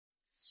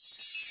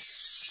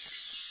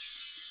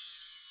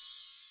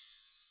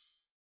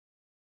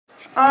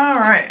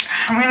Alright,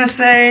 I'm gonna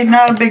say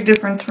not a big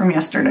difference from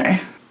yesterday.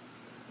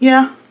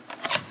 Yeah.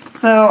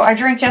 So I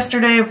drank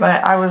yesterday,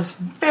 but I was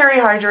very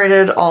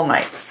hydrated all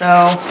night,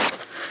 so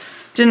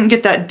didn't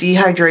get that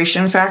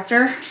dehydration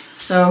factor.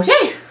 So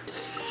yay!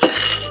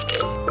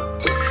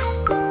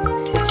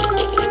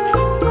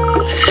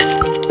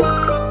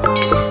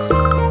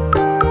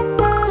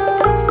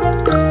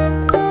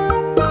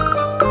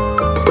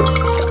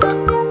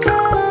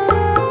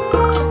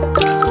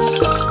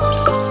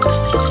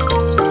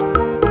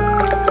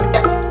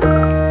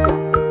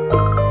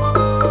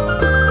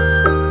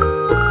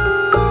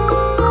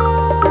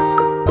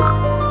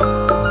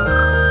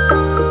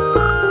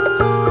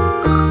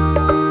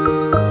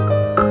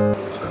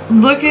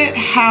 Look at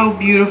how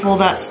beautiful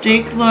that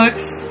steak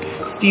looks.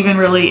 Steven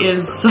really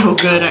is so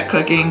good at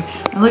cooking.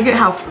 And look at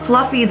how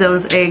fluffy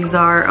those eggs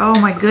are. Oh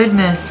my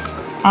goodness.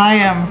 I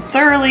am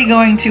thoroughly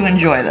going to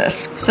enjoy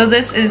this. So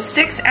this is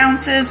 6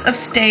 ounces of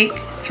steak,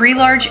 3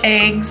 large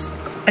eggs,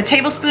 a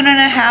tablespoon and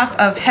a half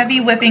of heavy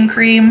whipping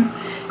cream,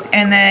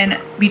 and then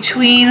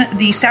between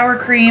the sour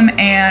cream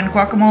and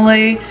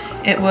guacamole,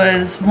 it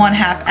was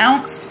 1/2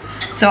 ounce.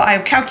 So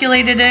I've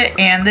calculated it,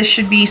 and this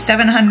should be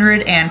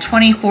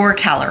 724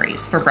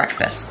 calories for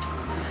breakfast.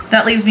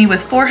 That leaves me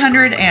with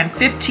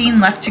 415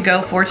 left to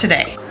go for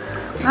today.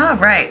 All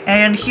right,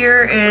 and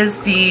here is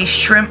the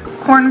shrimp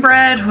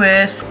cornbread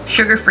with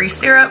sugar-free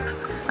syrup.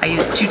 I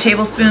used 2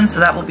 tablespoons, so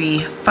that will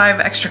be 5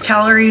 extra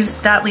calories.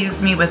 That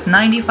leaves me with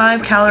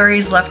 95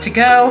 calories left to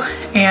go,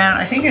 and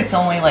I think it's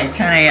only like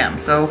 10 a.m.,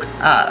 so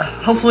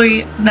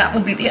hopefully that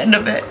will be the end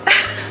of it.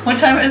 What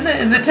time is it?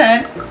 Is it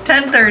 10?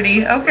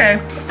 10:30,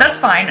 okay. That's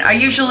fine. I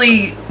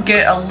usually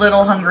get a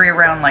little hungry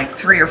around like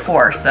 3 or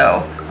 4,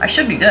 so I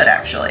should be good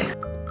actually.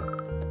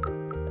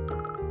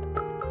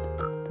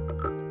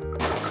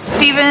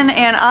 Steven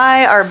and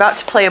I are about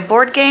to play a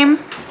board game.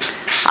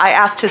 I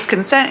asked his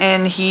consent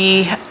and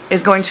he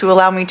is going to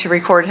allow me to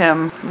record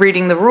him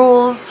reading the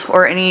rules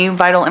or any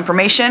vital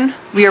information.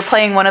 We are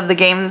playing one of the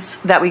games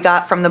that we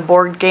got from the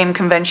Board Game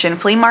Convention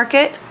flea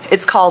market.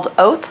 It's called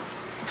Oath.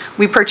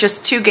 We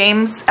purchased 2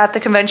 games at the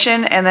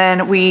convention, and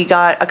then we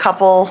got a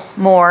couple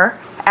more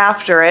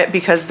after it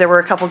because there were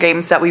a couple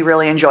games that we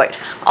really enjoyed.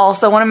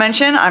 Also want to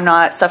mention I'm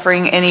not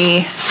suffering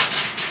any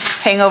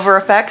hangover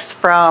effects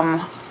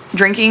from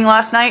drinking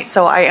last night,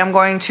 so I am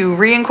going to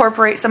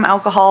reincorporate some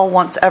alcohol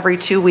once every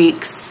 2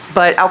 weeks.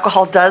 But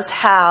alcohol does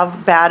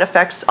have bad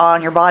effects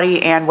on your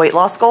body and weight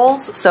loss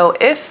goals, so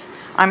if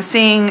I'm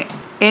seeing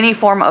any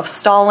form of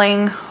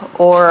stalling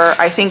or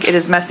I think it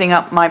is messing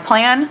up my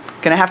plan,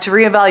 gonna have to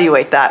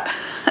reevaluate that.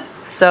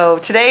 So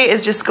today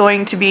is just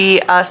going to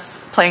be us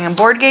playing a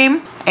board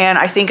game, and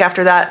I think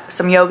after that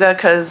some yoga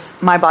because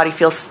my body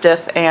feels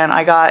stiff and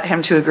I got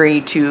him to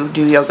agree to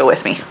do yoga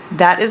with me.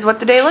 That is what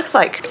the day looks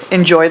like.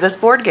 Enjoy this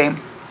board game.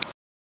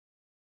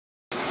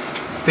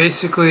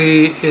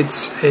 Basically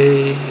it's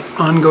a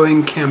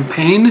ongoing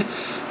campaign.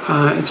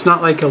 It's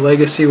not like a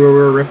legacy where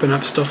we're ripping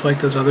up stuff like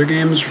those other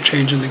games or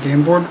changing the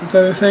game board with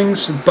other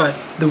things, but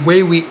the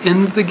way we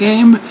end the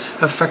game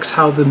affects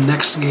how the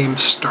next game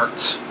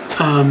starts.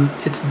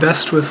 It's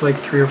best with like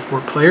 3 or 4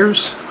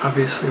 players.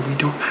 Obviously we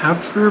don't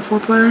have 3 or 4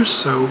 players,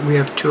 so we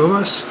have 2 of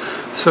us.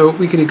 So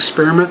we can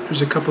experiment.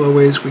 There's a couple of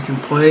ways we can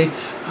play.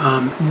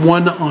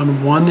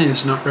 One-on-one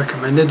is not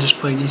recommended.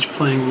 Just each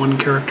playing one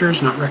character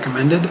is not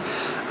recommended.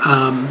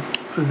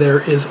 There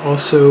is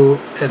also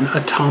an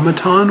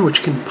automaton,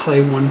 which can play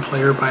one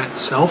player by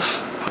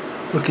itself.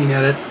 Looking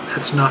at it,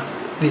 that's not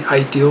the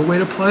ideal way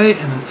to play,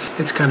 and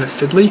it's kind of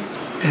fiddly,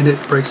 and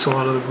it breaks a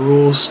lot of the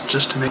rules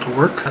just to make it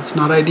work. That's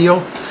not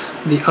ideal.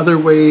 The other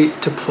way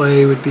to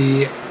play would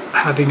be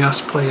having us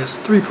play as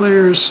 3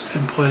 players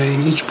and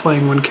each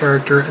playing one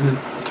character and then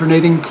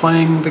alternating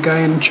playing the guy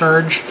in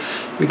charge.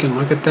 We can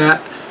look at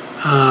that.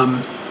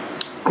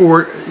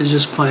 Or is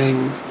just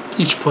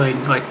each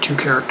playing like 2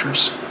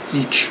 characters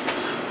each.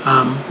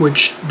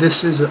 Which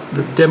this is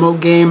the demo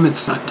game.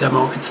 It's not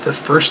demo, it's the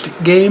first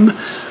game,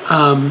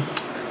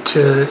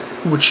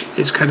 which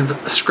is kind of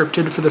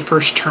scripted for the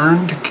first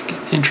turn to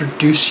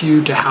introduce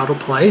you to how to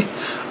play.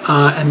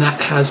 And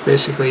that has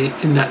basically,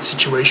 in that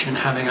situation,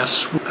 having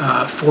us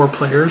 4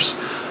 players.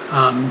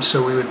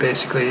 So we would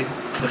basically,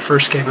 for the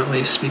first game at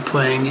least, be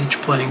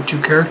each playing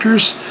 2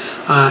 characters,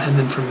 and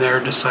then from there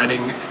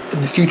deciding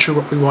in the future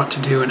what we want to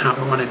do and how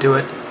we want to do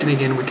it. And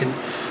again, we can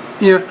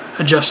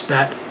adjust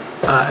that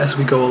as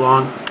we go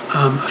along.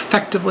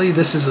 Effectively,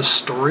 this is a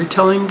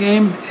storytelling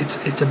game.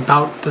 It's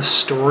about the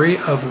story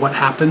of what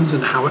happens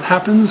and how it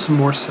happens,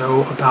 more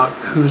so about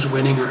who's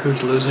winning or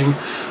who's losing,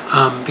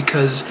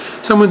 because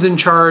someone's in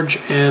charge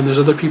and there's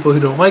other people who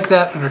don't like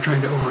that and are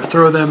trying to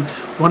overthrow them.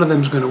 One of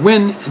them is going to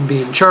win and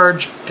be in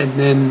charge, and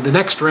then the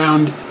next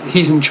round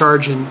he's in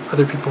charge and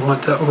other people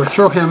want to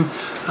overthrow him,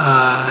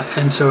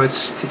 and so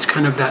it's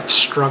kind of that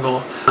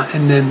struggle.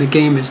 And then the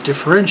game is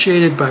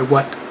differentiated by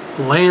what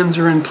lands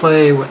are in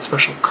play, what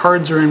special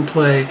cards are in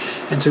play,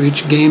 and so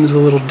each game is a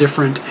little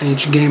different, and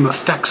each game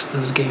affects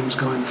those games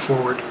going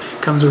forward.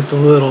 Comes with a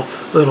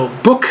little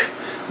book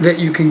that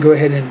you can go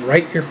ahead and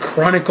write your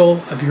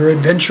chronicle of your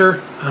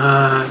adventure.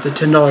 It's a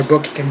 $10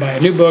 book. You can buy a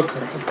new book,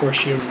 or of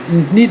course you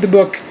don't need the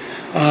book.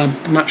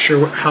 I'm not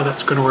sure how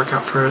that's going to work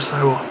out for us.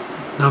 I will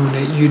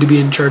nominate you to be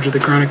in charge of the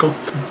chronicle.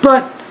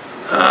 But,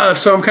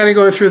 so I'm kind of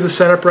going through the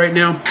setup right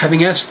now.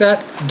 Having asked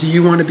that, do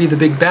you want to be the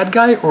big bad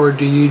guy, or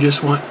do you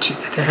just want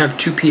to have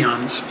 2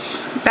 peons?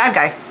 Bad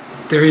guy.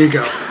 There you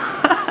go.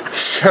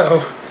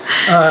 So...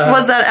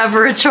 was that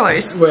ever a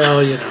choice?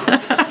 Well, you know.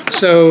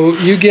 So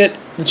you get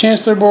the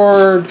Chancellor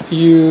board,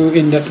 you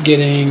end up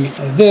getting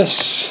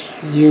this,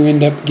 you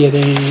end up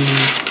getting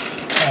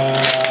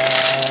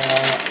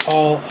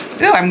all...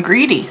 Ooh, I'm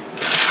greedy.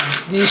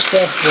 These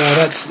stuff, well,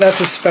 that's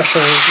a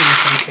special in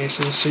some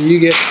cases. So you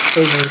get,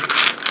 those are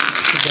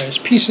the various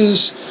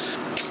pieces.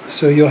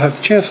 So you'll have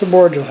the Chancellor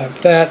board, you'll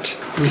have that.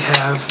 We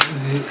have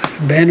the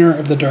Banner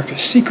of the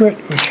Darkest Secret,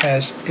 which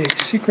has a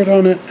secret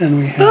on it, and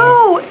we have...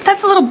 Oh,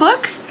 that's a little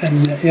book?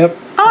 And yep.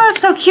 Oh, that's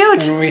so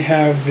cute. And we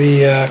have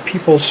the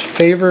People's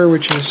Favor,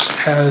 which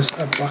has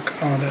a buck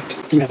on it.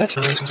 You have that.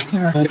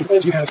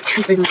 You have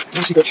True Favor,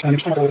 No Secret, you're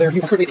over there.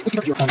 You coordinate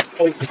with your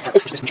following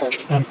oath in charge.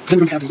 Then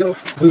we have the yellow,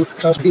 blue,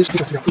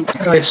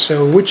 okay,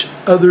 so which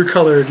other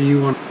color do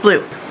you want?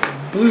 Blue.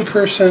 Blue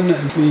person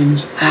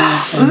means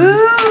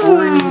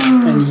orange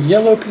and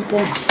yellow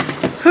people.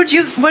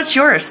 What's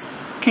yours?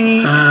 Can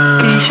you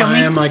show me? I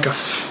am like a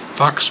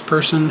fox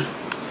person,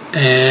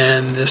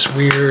 and this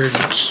weird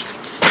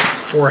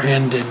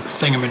four-handed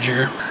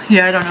thingamajigger.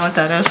 Yeah, I don't know what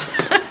that is.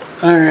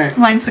 All right.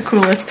 Mine's the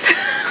coolest.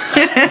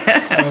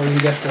 Oh, we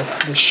got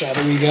the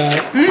shadowy guy.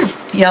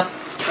 Yep.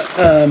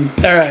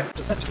 All right.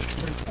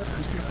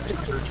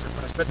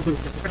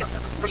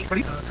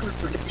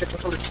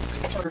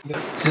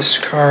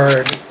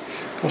 Discard.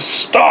 Well,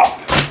 stop!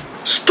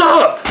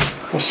 Stop!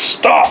 Well,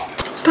 stop!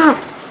 Stop!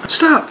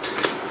 Stop!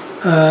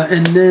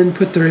 And then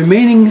put the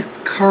remaining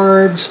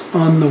cards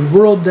on the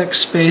world deck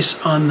space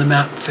on the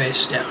map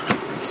face down.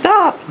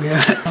 Stop!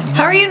 Yeah.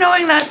 How are you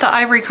knowing that the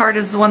ivory card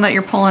is the one that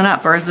you're pulling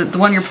up, or is it the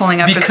one you're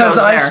pulling up just because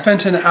goes I there?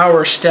 spent an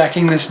hour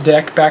stacking this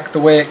deck back the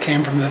way it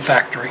came from the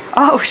factory.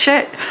 Oh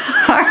shit!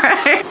 All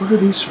right. What are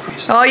these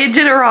stories? Oh, you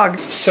did it wrong.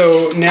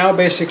 So now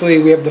basically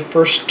we have the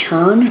first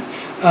turn,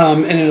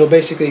 and it'll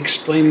basically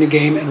explain the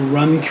game and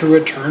run through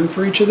a turn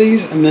for each of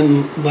these, and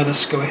then let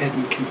us go ahead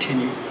and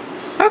continue.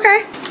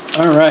 Okay.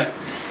 All right.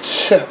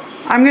 So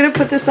I'm gonna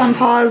put this on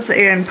pause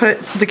and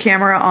put the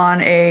camera on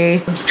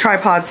a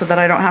tripod so that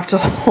I don't have to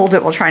hold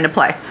it while trying to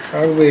play.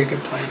 probably a good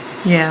plan.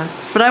 Yeah,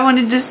 but I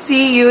wanted to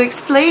see you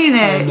explain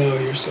it. I know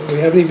we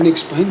haven't even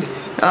explained it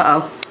yet.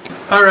 Uh-oh.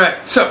 All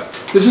right, so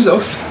this is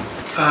Oath.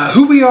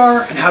 Who we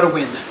are and how to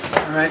win.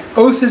 All right,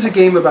 Oath is a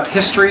game about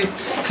history.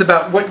 It's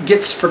about what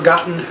gets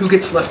forgotten, who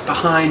gets left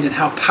behind, and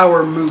how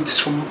power moves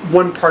from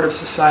one part of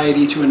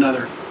society to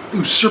another.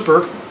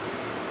 Usurper.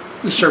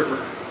 I'm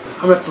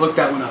gonna have to look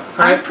that one up.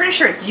 All right? I'm pretty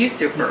sure it's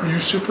usurper.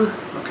 Usurper?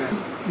 Okay.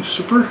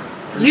 Usurper?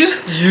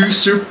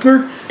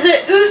 Usurper? Is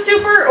it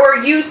usurper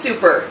or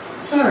usurper?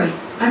 Sorry,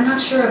 I'm not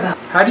sure about.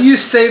 How do you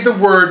say the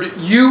word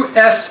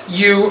U-S-U-R-P-E-R?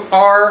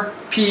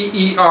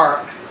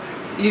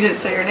 You didn't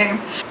say your name.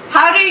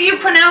 How do you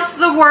pronounce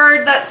the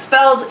word that's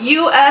spelled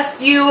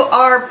U-S-U-R-P-E-R?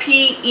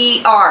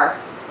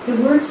 The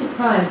word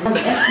surprise,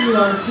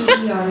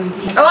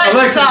 S-U-R-P-E-R-E-D.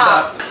 Alexa,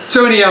 stop.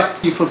 So anyhow,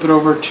 you flip it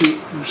over to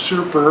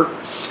usurper.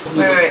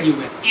 Wait. You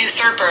win.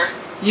 Usurper.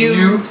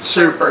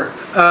 Usurper.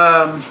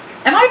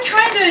 Am I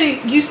trying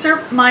to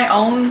usurp my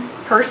own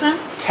person?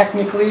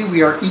 Technically,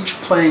 we are each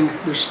playing,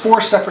 there's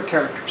 4 separate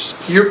characters.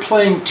 You're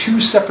playing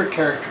 2 separate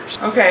characters.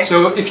 Okay.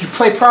 So if you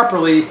play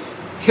properly,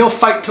 he'll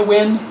fight to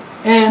win,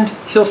 and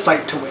he'll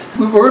fight to win.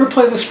 We're going to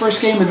play this first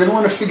game, and then we're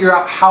going to figure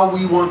out how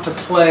we want to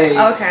play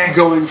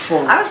going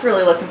forward. I was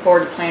really looking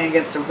forward to playing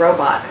against a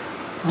robot.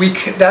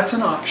 That's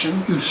an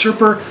option.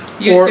 Usurper.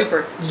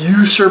 Usurper.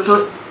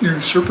 Usurper.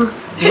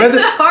 It's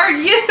a hard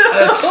U.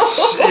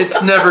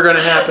 It's never going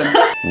to happen.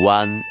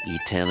 One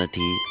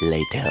eternity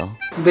later.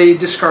 They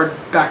discard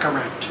back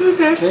around.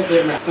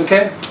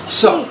 Okay.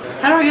 So.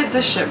 How do I get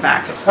this shit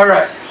back? All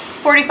right.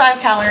 45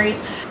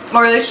 calories.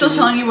 Or are they still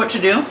telling you what to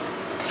do?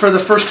 For the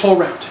first whole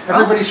round.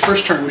 Everybody's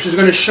first turn, which is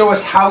going to show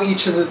us how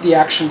each of the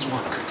actions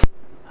work.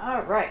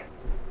 All right.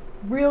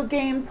 Real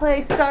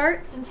gameplay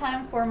starts in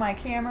time for my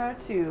camera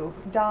to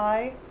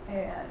die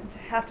and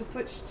have to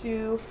switch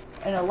to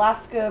an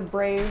Alaska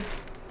Brave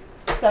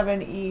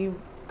 7E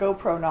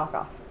GoPro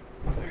knockoff.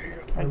 There you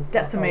go. I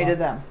decimated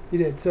them. You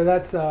did. So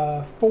that's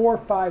 4,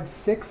 5,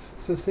 6.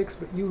 So 6,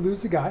 but you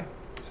lose a guy.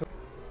 So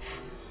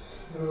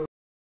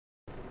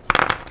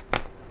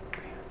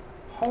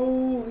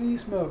holy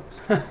smokes.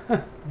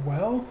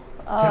 Well,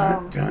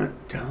 dun.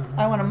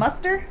 I want to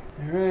muster.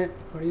 All right.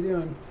 What are you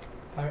doing?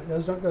 All right,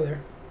 those don't go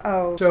there.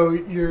 Oh. So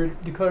you're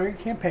declaring a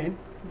campaign.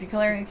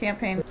 Declaring a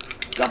campaign.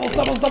 Doubles.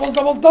 5.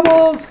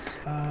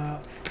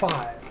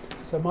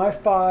 So my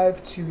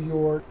 5 to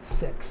your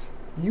 6.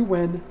 You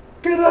win.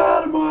 Get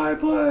out of my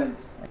place.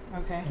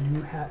 Okay. And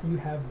you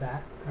have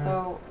that.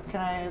 So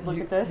can I look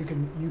at this? You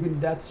can.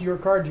 That's your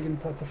card.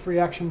 That's a free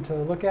action to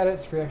look at it.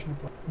 It's a free action to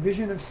play.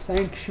 Vision of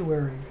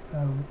Sanctuary.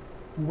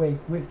 Wait,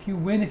 if you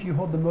win, if you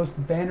hold the most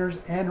banners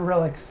and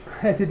relics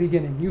at the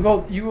beginning. You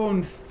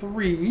own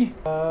 3.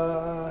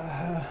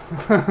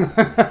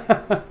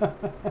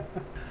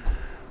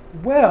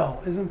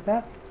 Well, isn't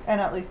that? And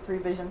at least 3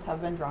 visions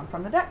have been drawn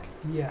from the deck.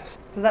 Yes.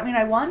 Does that mean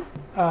I won?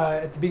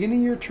 At the beginning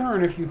of your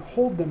turn, if you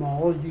hold them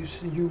all,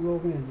 you will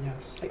win.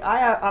 Yes.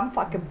 I'm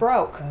fucking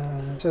broke.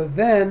 So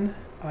then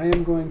I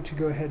am going to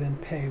go ahead and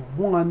pay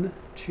 1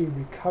 to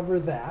recover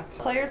that.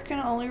 Players can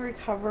only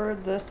recover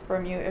this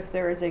from you if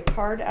there is a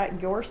card at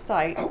your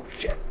site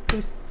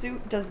whose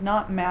suit does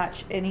not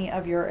match any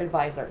of your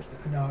advisors.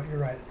 No, you're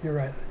right. You're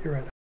right.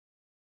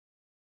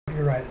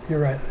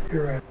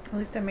 At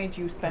least I made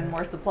you spend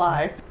more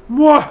supply.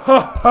 All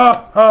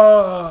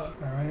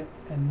right,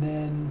 and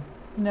then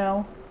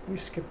No. we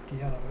skipped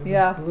yellow. It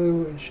Yeah. was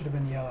blue. It should have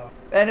been yellow.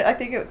 And I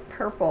think it was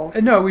purple.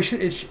 No, it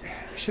should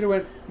have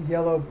went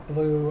yellow,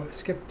 blue.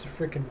 Skipped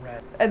freaking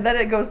red. And then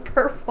it goes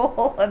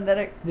purple, and then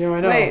it... Yeah,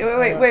 I know.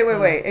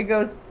 Wait. It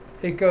goes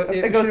It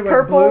goes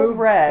purple, blue,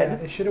 red.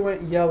 Yeah, it should have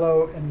went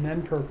yellow and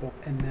then purple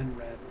and then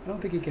red. I don't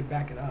think you could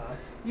back it up.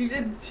 You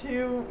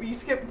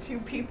skipped 2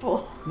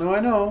 people. No, I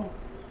know.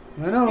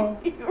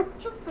 You were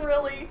just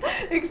really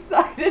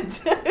excited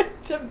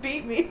to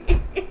beat me,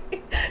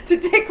 to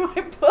take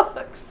my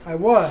books. I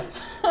was.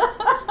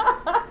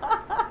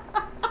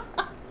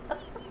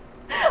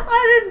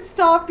 I didn't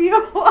stop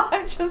you.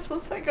 I just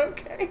was like,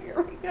 okay,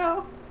 here we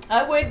go.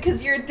 I win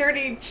because you're a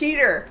dirty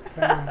cheater.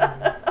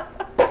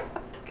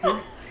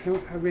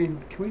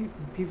 Can we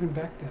even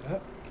back that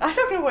up? I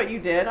don't know what you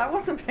did. I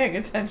wasn't paying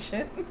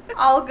attention.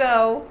 I'll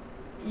go.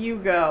 You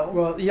go.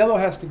 Well, yellow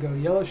has to go.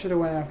 Yellow should have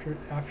went after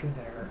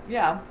there.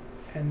 Yeah.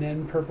 And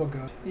then purple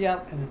goes.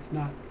 Yep. And it's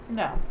not.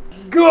 No.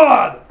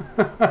 God!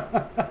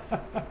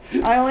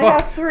 I only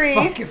have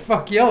 3.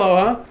 Fuck yellow,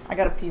 huh? I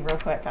gotta pee real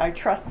quick. I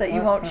trust that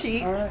you won't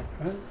cheat. All right.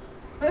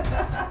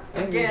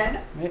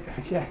 Again.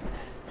 Yeah.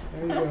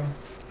 There you go.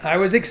 I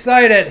was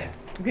excited.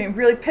 I'm getting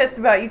really pissed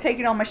about you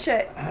taking all my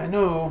shit. I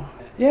know.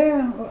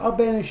 Yeah, I'll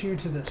banish you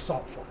to the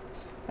salt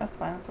flats. That's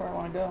fine. That's where I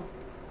want to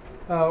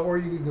go. Or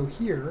you could go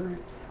here.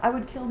 I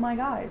would kill my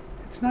guys.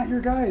 It's not your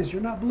guys.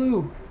 You're not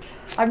blue.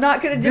 I'm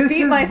not going to This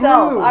defeat is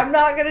myself. blue. I'm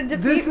not going to This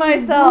defeat is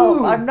myself.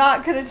 blue. I'm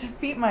not going to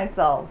defeat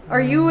myself.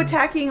 Are you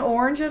attacking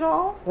orange at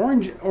all?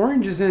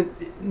 Orange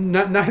isn't.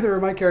 Neither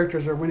of my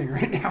characters are winning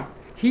right now.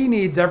 He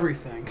needs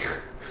everything.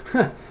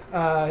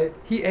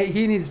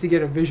 He needs to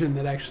get a vision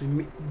that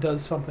actually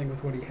does something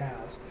with what he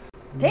has.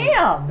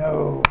 Damn!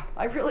 No.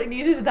 I really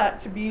needed that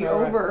to be All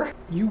right. over.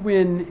 You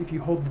win if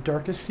you hold the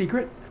darkest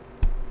secret,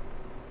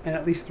 and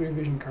at least 3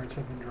 vision cards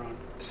have been drawn.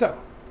 So,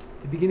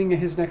 at the beginning of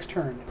his next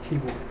turn, he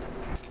will win.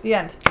 The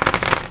end.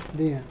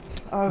 The end.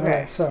 Okay.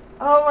 Alright, so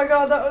Oh my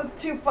god, that was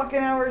 2 fucking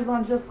hours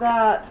on just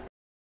that.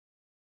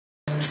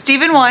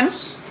 Steven won.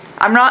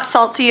 I'm not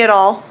salty at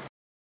all.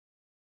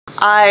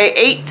 I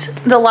ate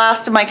the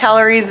last of my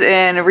calories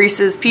in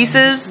Reese's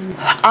Pieces.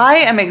 I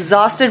am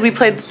exhausted. We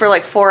played for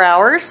like 4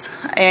 hours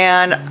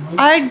and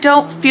I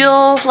don't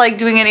feel like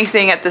doing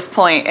anything at this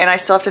point, and I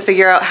still have to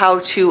figure out how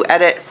to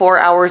edit 4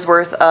 hours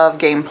worth of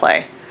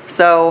gameplay.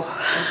 So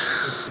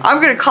I'm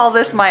gonna call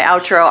this my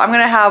outro. I'm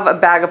gonna have a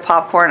bag of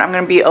popcorn. I'm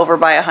gonna be over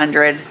by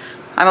 100.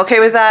 I'm okay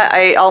with that. I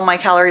ate all my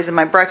calories in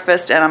my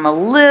breakfast and I'm a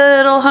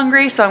little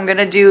hungry, so I'm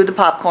gonna do the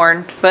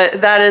popcorn.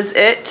 But that is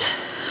it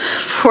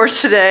for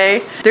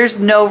today. There's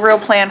no real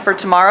plan for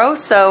tomorrow,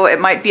 so it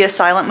might be a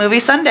silent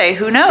movie Sunday.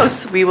 Who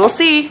knows? We will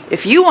see.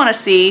 If you want to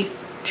see,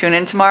 tune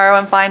in tomorrow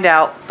and find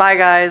out. Bye,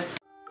 guys.